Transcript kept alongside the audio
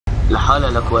লা হাওলা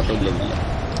লা কুওয়াতা ইল্লা বিল্লাহ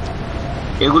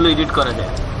এগুলো এডিট করা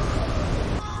যায়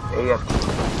এই আর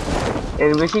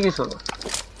এর বেশি কিছু না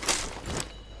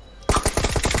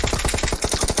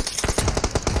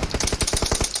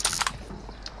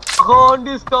কোন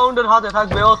ডিসকাউন্টের হাতে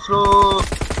থাকবে অস্ত্র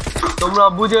তোমরা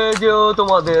বুঝে যেও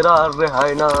তোমাদের আর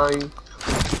রেহাই নাই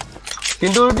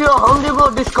কিন্তু দিও हम देखो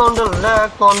ডিসকাউন্টের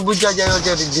রেট কোন বুঝা যায়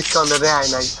যে ডিসকাউন্টের রেহাই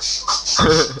নাই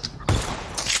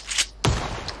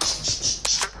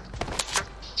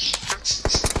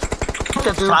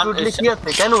তুই উঠলি কি আছে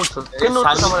কেন উঠছ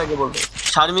আমার আগে বলবে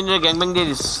শারমিনের গ্যাংব্যাং দিয়ে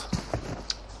this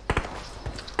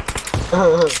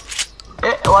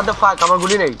A what the fuck আমার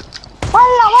গুলি নেই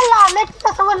ওয়াল্লা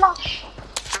লেখতেছে ওয়াল্লা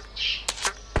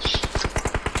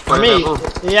আমি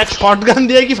এই এক শটগান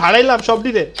দিয়ে কি ফাড়াইলাম সব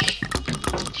দিতে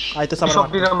আইতে সামনে সব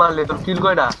দিনে মারলে তো কিল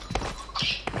কয়টা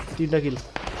তিনটা কিল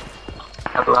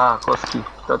একলা কষ্টি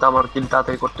তো আমার কিল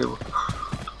তাড়াতাড়ি করতে হবে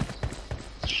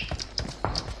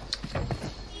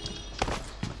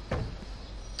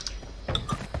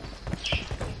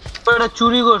এটা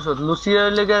চুরি করছ লুসিয়ার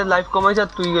লেগে লাইভ কমাইছ আর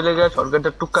তুই গেলে গা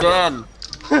শর্টকাটটা টুক্কা দেন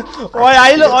ওই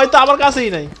আইলো ওই তো আমার কাছেই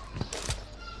নাই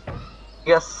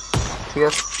ঠিক আছে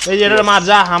এই যে এটা মার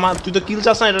যা আমার তুই তো কিল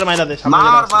চাস না এটা মাইরা দে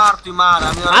মার তুই মার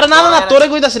আমি আরে না না তোরে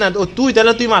কইতাছি না তুই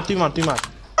তাহলে তুই মার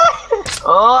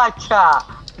ও আচ্ছা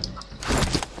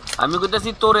আমি কইতাছি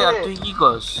তোরে আর তুই কি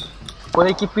কস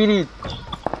ওরে কি পিরিত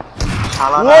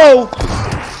শালা ও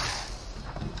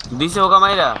দিছে ওকা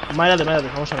মাইরা দে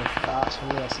সমস্যা নেই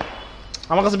সামনে আছে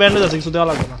আমার কাছে ব্যান্ডেজ আছে কিছু দেওয়া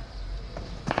লাগবে না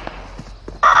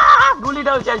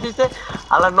গুলিটাও চাইছে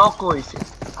আলা নক হইছে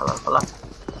আলা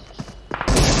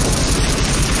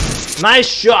নাইস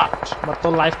শট বাট তো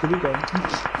লাইফ খুবই কম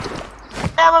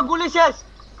আমার গুলি শেষ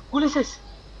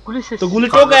তো গুলি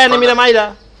টোকা এনিমিরা মাইরা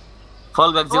ফল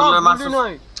ব্যাক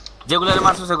যেগুলো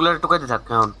মারছস সেগুলো টোকাইতে থাক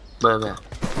এখন বাবা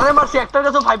আরে মারছি একটার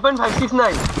কাছে 5.56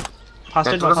 নাই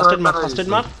ফার্স্ট এড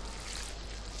মার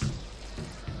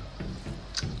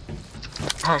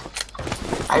হ্যাঁ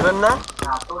আইবেন না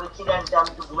তোর চিরান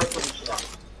আমি তো ঘুমাইতে দিছিলাম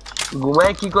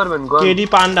ঘুমায় কি করবেন গো কেডি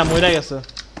পান্ডা মইরা গেছে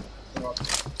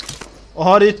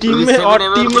और ये टीम में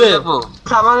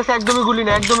আমার কাছে একদমই গুলি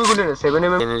না 7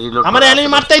 mm আমার এনিমি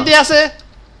মারতেইতে আছে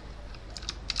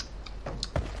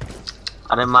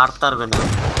আরে মারতে পারবে না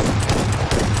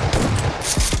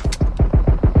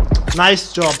নাইস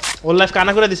জব ওর লাইফ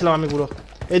কানা করে দিছিলাম আমি পুরো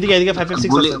এদিকে 5.6 আছে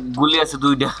গুলি আছে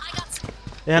দুইটা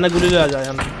এখানে গুলি লয়া যায়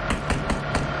এখানে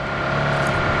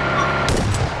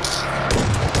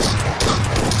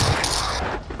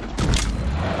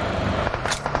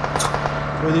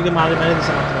ওইদিকে মারে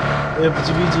দিছে মাত্র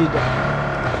এফজিবিজি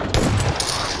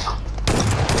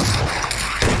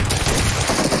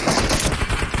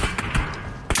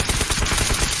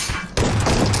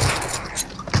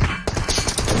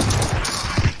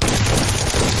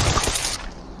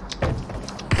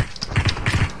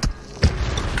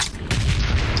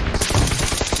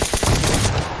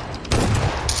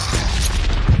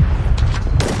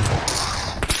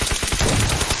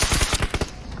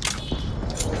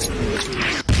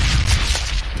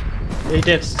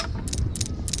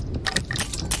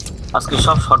আজকে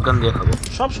সব শটগান দিয়ে খাবো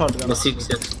সব শটগান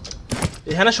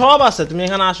 6 এখানে সব আছে তুমি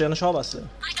এখানে আসো এখানে সব আছে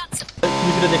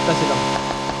ভিডিওটা দেখতাছিলাম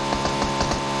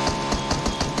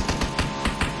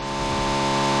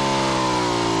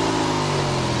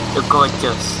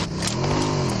কোয়েচাস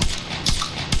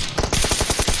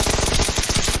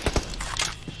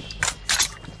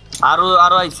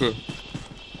আরো আইছে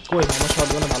কই আমার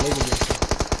শটগানে ভালোই গুলি আছে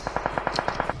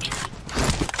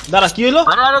দাঁড়া কি হলো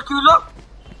আরে কি হলো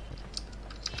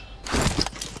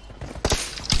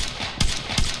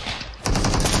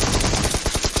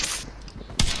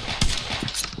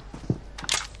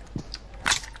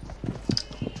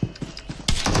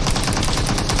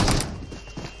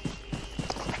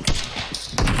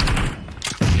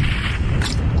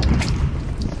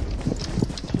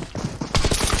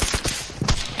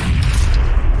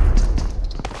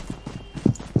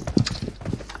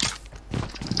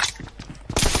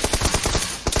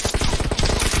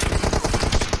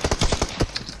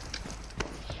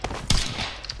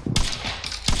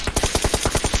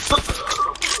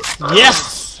Yes!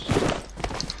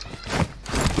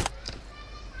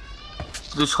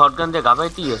 তুই শটগান দিয়ে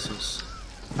গাবাইতেই আছিস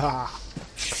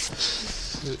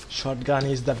shotgun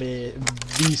is the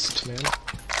beast man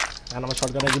আর আমার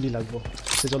শটগানে গুলি লাগবো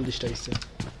 46টা ইসে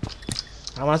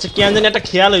আমার কাছে কেন জানি একটা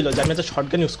খেয়াল হইলো যে আমি তো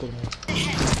শটগান ইউজ করব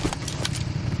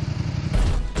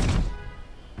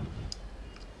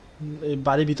এই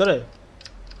বাড়ির ভিতরে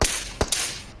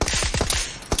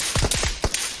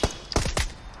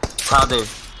ছাদে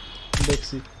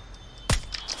দেখছি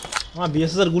আমার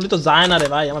VSS এর গুলি তো যায় না রে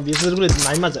ভাই, আমার VSS এর গুলি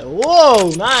নাইমা যায়। ও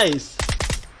নাইস।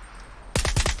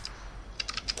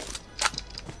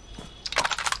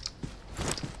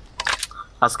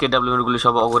 আজকে ডাব্লিউএর গুলি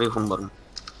সব অগরে ফোন করুন।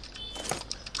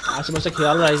 আশেপাশে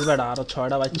খেয়াল রাখিস বেটা, আরো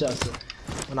 6টা বাচ্চা আছে,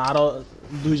 মানে আরো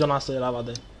 2 জন আছে এরা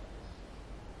বাদে।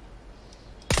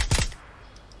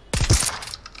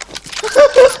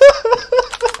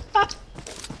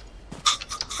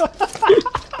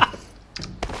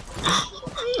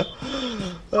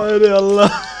 আরে আল্লাহ,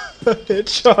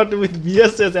 হেডশট উইথ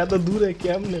VSS এত দূরে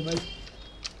কেমনে ভাই?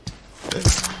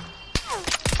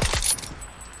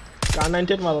 কার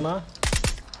 98 মারো না।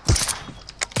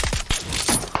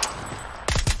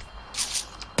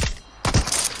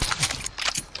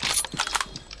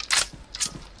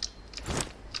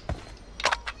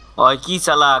 ওই কি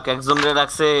চালাক, একজনের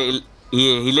রাখছে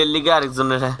হিলের লিগে আর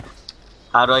একজনের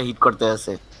আর ওই হিট করতে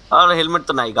আছে, আর হেলমেট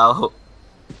তো নাই গাও।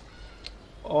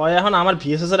 ওই এখন আমার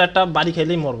VSS এর একটা বাড়ি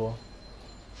খেলেই মরবো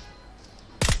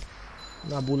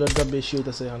না, বুলেটটা বেশি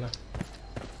হইতেছে এখানে।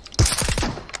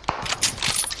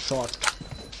 শট।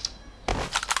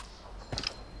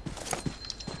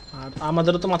 আর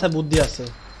আমাদেরও তো মাথায় বুদ্ধি আছে।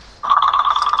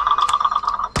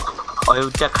 ওই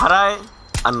উচ্চা খাড়ায়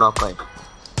আর নক হয়।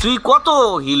 তুই কত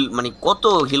হিল, মানে কত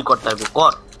হিল করতে হবে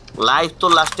কর, লাইফ তো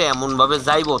লাস্টে এমন ভাবে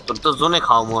যাইবো, তোর তো জোনে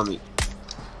খাওয়াবো আমি।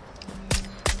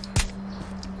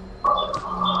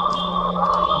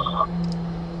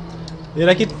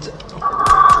 এরা কি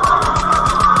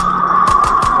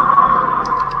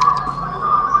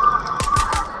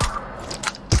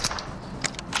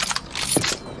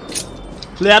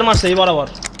প্লেয়ার মারছে এই বরাবর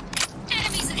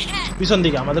পিছন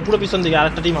দিকে, আমাদের পুরো পিছন দিকে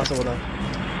আরেকটা টিম আছে বোধহয়।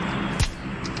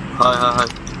 হয় হয়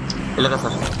হয় এলাকা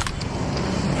স্যার।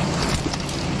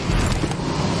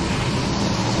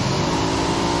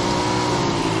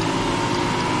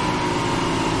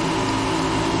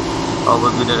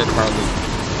 অবদ্বিটারে খায় নি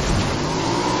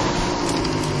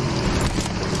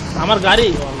আমার গাড়ি।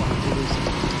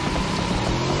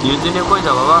 ইউজিনে কই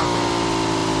যা বাবা?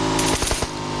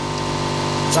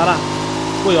 দাঁড়া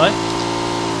কই হয়?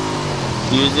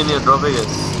 ইউজিনে ড্রপে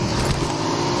গেছে।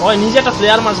 ওই নিজে একটা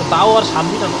প্লেয়ার মারছে, তাও আর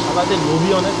সামনে না, সবাইতে লোভি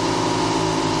অনেক।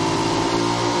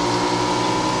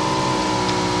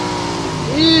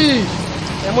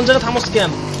 এমন জায়গায় থামস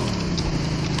কেন?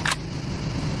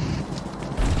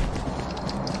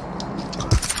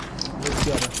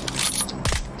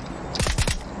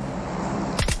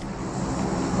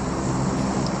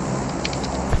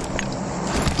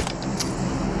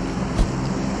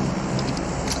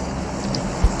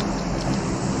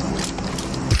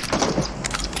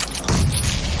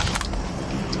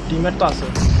 টিমমেট তো আছে।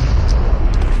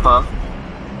 হ্যাঁ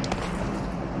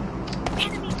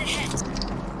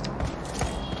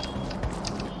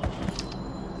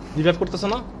রিভাইভ করতেছ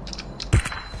না?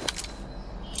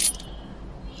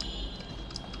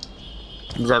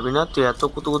 যাবি না তুই, এত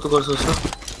কুতু কুতু করছিস।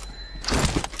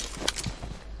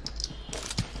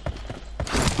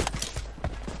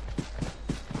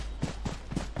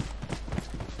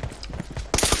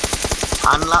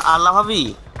 আল্লাহ আল্লাহ ভাবি,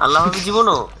 আল্লাহ ভাবি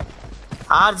জীবনও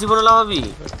আর জীবনে লাভাবি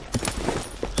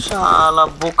শালা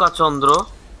বোকা চন্দ্র।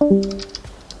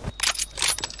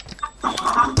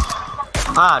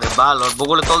 আরে বাল, ওর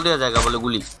বগলে তল দেওয়া জায়গা বলে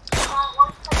গুলি।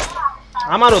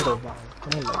 আমারও তো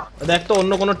দেখ তো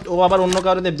অন্য কোনো, ও আবার অন্য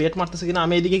কারোর বেট মারতেছে কিনা।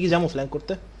 আমি এদিকে কি যাবো ফ্ল্যাঙ্ক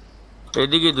করতে?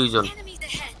 এদিকে দুইজন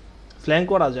ফ্ল্যাঙ্ক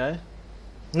করা যায়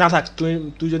না। থাক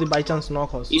তুই যদি বাই চান্স নক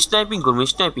হস, স্নাইপিং করবি।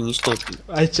 Sniping sniping.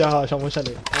 আচ্ছা সমস্যা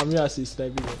নেই, আমি আসি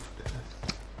স্নাইপিং।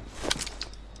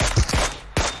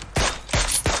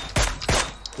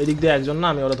 এদিক দিয়ে একজন না,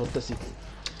 আমি ওরা ধরতেছি।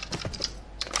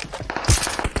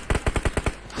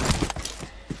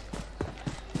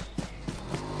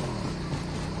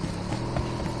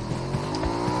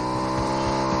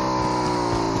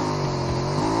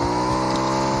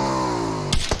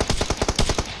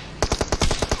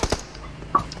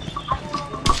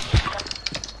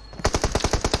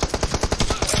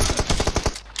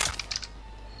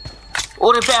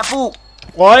 ওরে প্যাপু,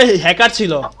 ওই হ্যাকার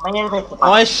ছিল,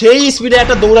 ওই সেই স্পিডে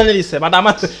একটা দৌড়ানি দিচ্ছে, বাট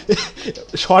আমার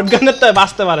শটগানের তো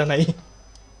বাঁচতে পারে নাই।